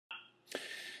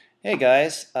Hey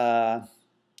guys,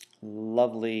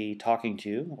 lovely talking to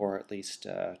you, or at least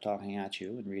talking at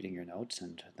you and reading your notes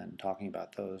and then talking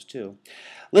about those too.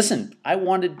 Listen, I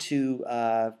wanted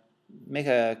to make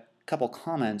a couple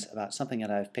comments about something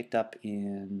that I've picked up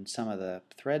in some of the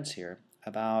threads here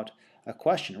about a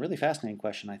question, a really fascinating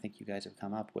question I think you guys have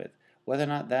come up with. Whether or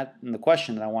not that, and the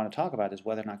question that I want to talk about is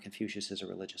whether or not Confucius is a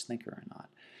religious thinker or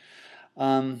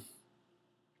not.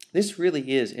 This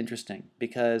really is interesting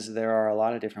because there are a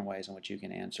lot of different ways in which you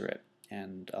can answer it.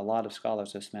 And a lot of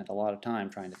scholars have spent a lot of time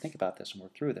trying to think about this and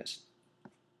work through this.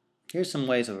 Here's some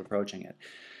ways of approaching it.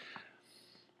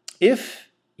 If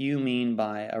you mean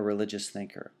by a religious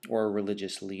thinker or a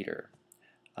religious leader,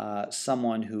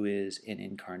 someone who is an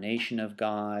incarnation of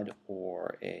God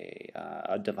or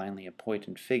a divinely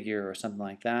appointed figure or something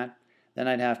like that, then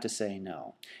I'd have to say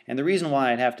no. And the reason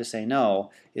why I'd have to say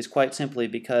no is quite simply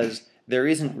because there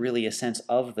isn't really a sense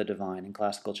of the divine in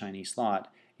classical Chinese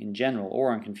thought in general,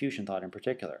 or in Confucian thought in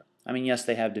particular. I mean, yes,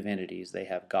 they have divinities, they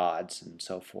have gods, and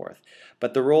so forth.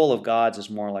 But the role of gods is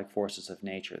more like forces of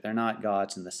nature. They're not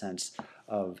gods in the sense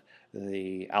of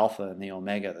the alpha and the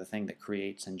omega, the thing that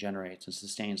creates and generates and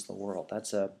sustains the world.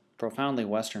 That's a profoundly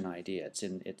Western idea.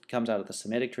 It comes out of the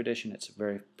Semitic tradition. It's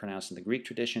very pronounced in the Greek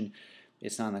tradition.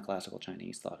 It's not in the classical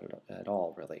Chinese thought at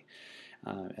all, really.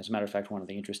 As a matter of fact, one of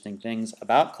the interesting things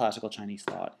about classical Chinese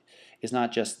thought is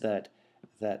not just that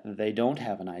they don't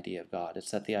have an idea of God,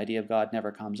 it's that the idea of God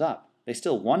never comes up. They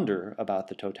still wonder about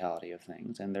the totality of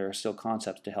things, and there are still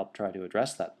concepts to help try to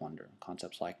address that wonder,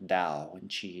 concepts like Tao and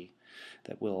Qi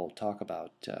that we'll talk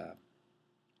about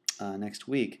next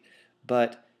week.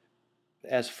 But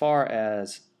as far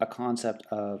as a concept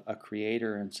of a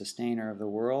creator and sustainer of the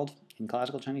world in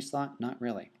classical Chinese thought, not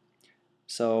really.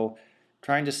 So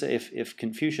trying to say if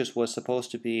Confucius was supposed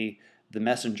to be the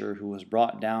messenger who was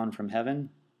brought down from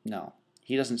heaven, no.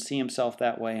 He doesn't see himself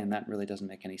that way, and that really doesn't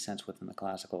make any sense within the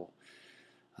classical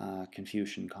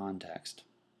Confucian context.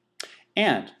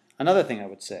 And another thing I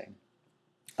would say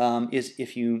is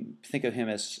if you think of him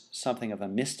as something of a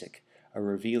mystic, a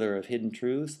revealer of hidden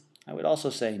truths, I would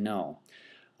also say no.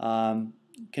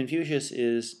 Confucius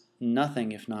is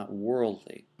nothing if not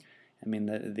worldly. I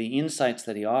mean, the insights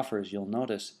that he offers, you'll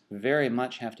notice, very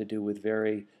much have to do with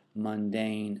very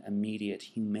mundane, immediate,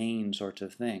 humane sorts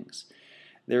of things.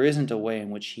 There isn't a way in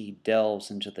which he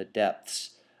delves into the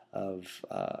depths of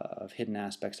hidden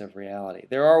aspects of reality.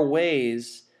 There are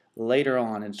ways later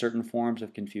on in certain forms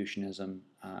of Confucianism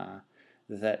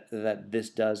that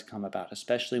this does come about,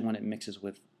 especially when it mixes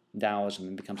with Taoism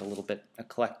and becomes a little bit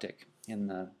eclectic in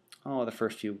the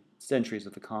first few centuries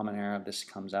of the Common Era. This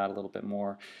comes out a little bit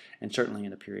more, and certainly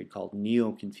in a period called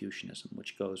Neo-Confucianism,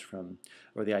 which goes from,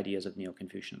 or the ideas of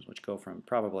Neo-Confucianism, which go from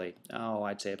probably,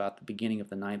 I'd say about the beginning of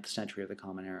the 9th century of the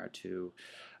Common Era to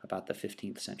about the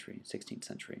 15th century, 16th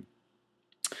century.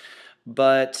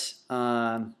 But,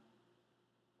 and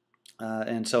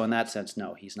so in that sense,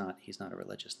 no, he's not a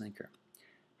religious thinker.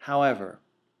 However,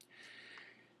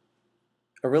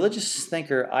 a religious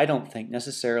thinker, I don't think,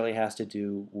 necessarily has to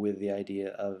do with the idea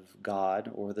of God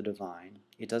or the divine.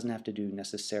 It doesn't have to do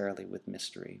necessarily with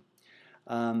mystery.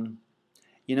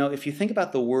 If you think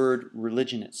about the word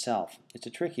religion itself, it's a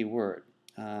tricky word.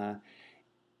 In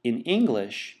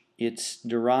English, it's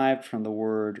derived from the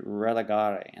word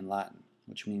religare in Latin,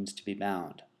 which means to be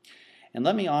bound. And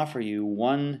let me offer you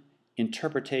one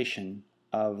interpretation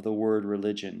of the word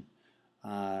religion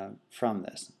from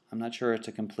this. I'm not sure it's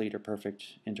a complete or perfect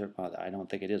I don't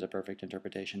think it is a perfect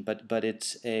interpretation, but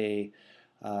it's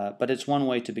one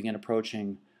way to begin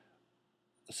approaching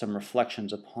some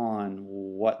reflections upon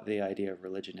what the idea of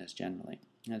religion is generally.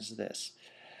 It's this.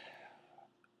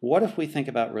 What if we think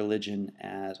about religion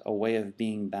as a way of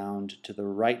being bound to the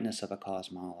rightness of a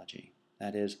cosmology?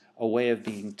 That is, a way of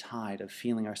being tied, of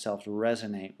feeling ourselves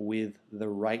resonate with the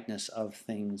rightness of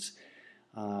things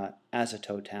as a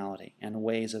totality, and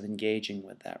ways of engaging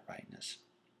with that rightness.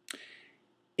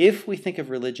 If we think of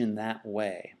religion that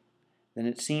way, then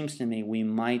it seems to me we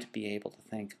might be able to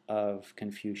think of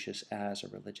Confucius as a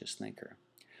religious thinker.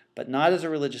 But not as a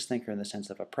religious thinker in the sense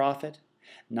of a prophet,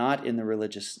 not in the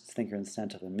religious thinker in the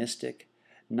sense of a mystic,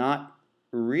 not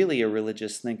really a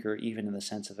religious thinker even in the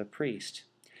sense of a priest.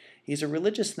 He's a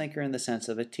religious thinker in the sense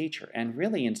of a teacher, and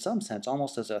really in some sense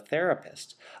almost as a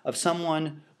therapist, of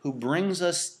someone who brings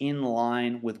us in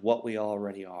line with what we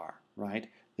already are, right?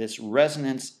 This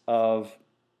resonance of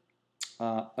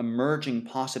emerging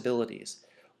possibilities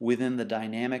within the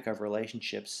dynamic of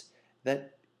relationships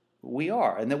that we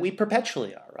are and that we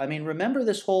perpetually are. I mean, remember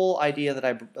this whole idea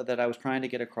that I was trying to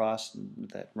get across,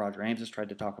 that Roger Ames has tried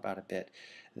to talk about a bit,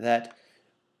 that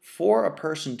For a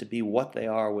person to be what they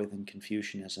are within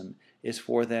Confucianism is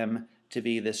for them to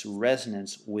be this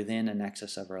resonance within a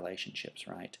nexus of relationships,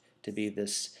 right? To be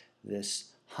this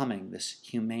humming, this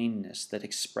humaneness that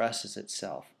expresses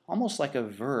itself, almost like a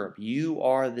verb. You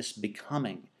are this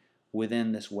becoming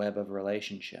within this web of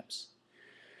relationships.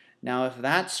 Now, if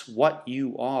that's what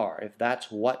you are, if that's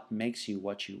what makes you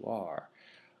what you are,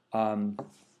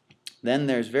 then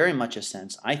there's very much a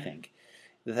sense, I think,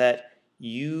 that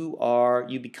you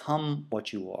become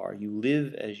what you are. You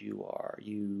live as you are.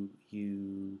 You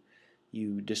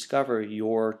discover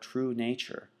your true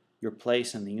nature, your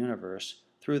place in the universe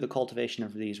through the cultivation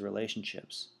of these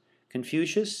relationships.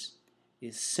 Confucius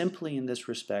is simply in this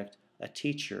respect a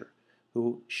teacher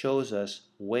who shows us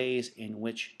ways in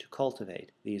which to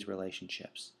cultivate these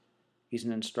relationships. He's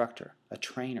an instructor, a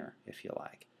trainer, if you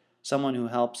like. Someone who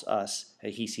helps us,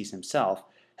 he sees himself,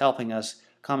 helping us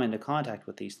come into contact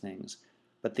with these things.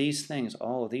 But these things,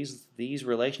 these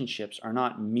relationships are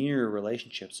not mere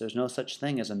relationships. There's no such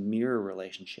thing as a mere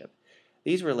relationship.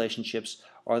 These relationships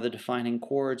are the defining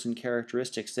chords and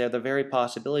characteristics. They're the very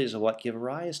possibilities of what give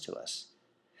rise to us.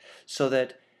 So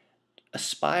that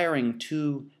aspiring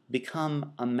to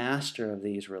become a master of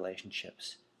these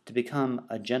relationships, to become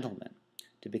a gentleman,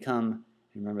 to become,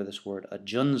 remember this word, a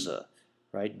junzi,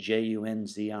 right?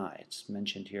 J-U-N-Z-I. It's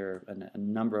mentioned here in a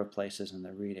number of places in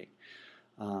the reading.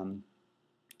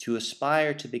 To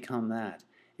aspire to become that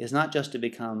is not just to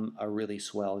become a really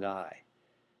swell guy.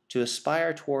 To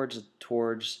aspire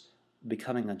towards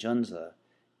becoming a junzi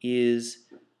is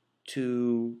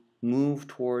to move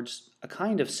towards a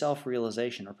kind of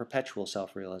self-realization or perpetual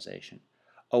self-realization,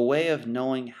 a way of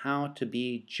knowing how to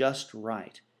be just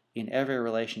right in every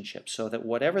relationship so that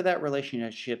whatever that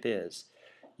relationship is,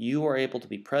 you are able to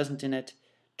be present in it,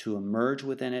 to emerge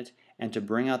within it, and to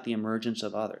bring out the emergence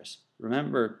of others.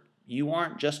 Remember, you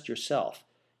aren't just yourself.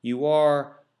 You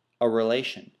are a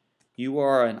relation. You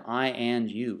are an I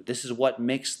and you. This is what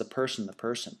makes the person the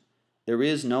person. There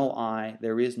is no I,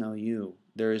 there is no you.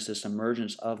 There is this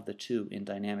emergence of the two in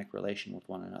dynamic relation with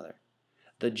one another.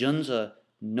 The junzi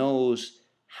knows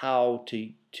how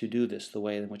to do this, the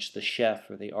way in which the chef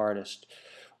or the artist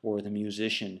or the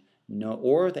musician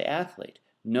or the athlete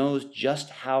knows just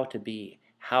how to be,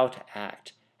 how to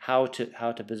act, how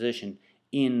to position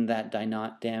in that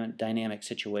dynamic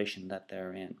situation that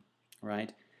they're in,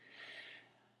 right?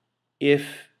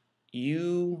 If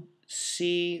you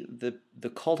see the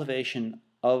cultivation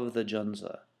of the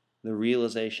junzi, the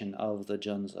realization of the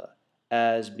junzi,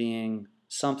 as being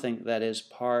something that is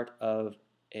part of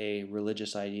a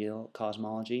religious ideal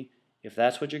cosmology, if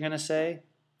that's what you're going to say,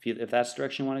 if that's the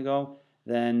direction you want to go,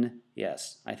 then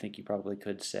yes, I think you probably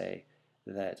could say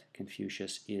that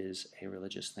Confucius is a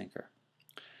religious thinker.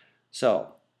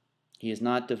 So, he is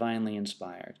not divinely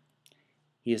inspired.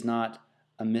 He is not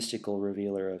a mystical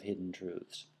revealer of hidden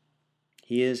truths.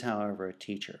 He is, however, a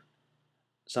teacher,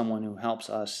 someone who helps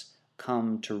us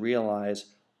come to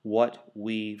realize what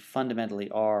we fundamentally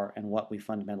are and what we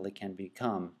fundamentally can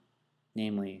become,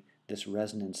 namely this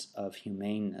resonance of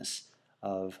humaneness,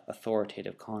 of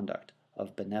authoritative conduct,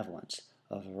 of benevolence,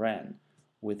 of ren,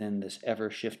 within this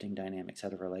ever-shifting dynamic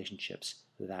set of relationships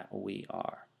that we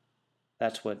are.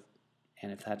 That's what,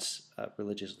 and if that's a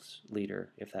religious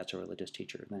leader, if that's a religious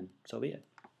teacher, then so be it.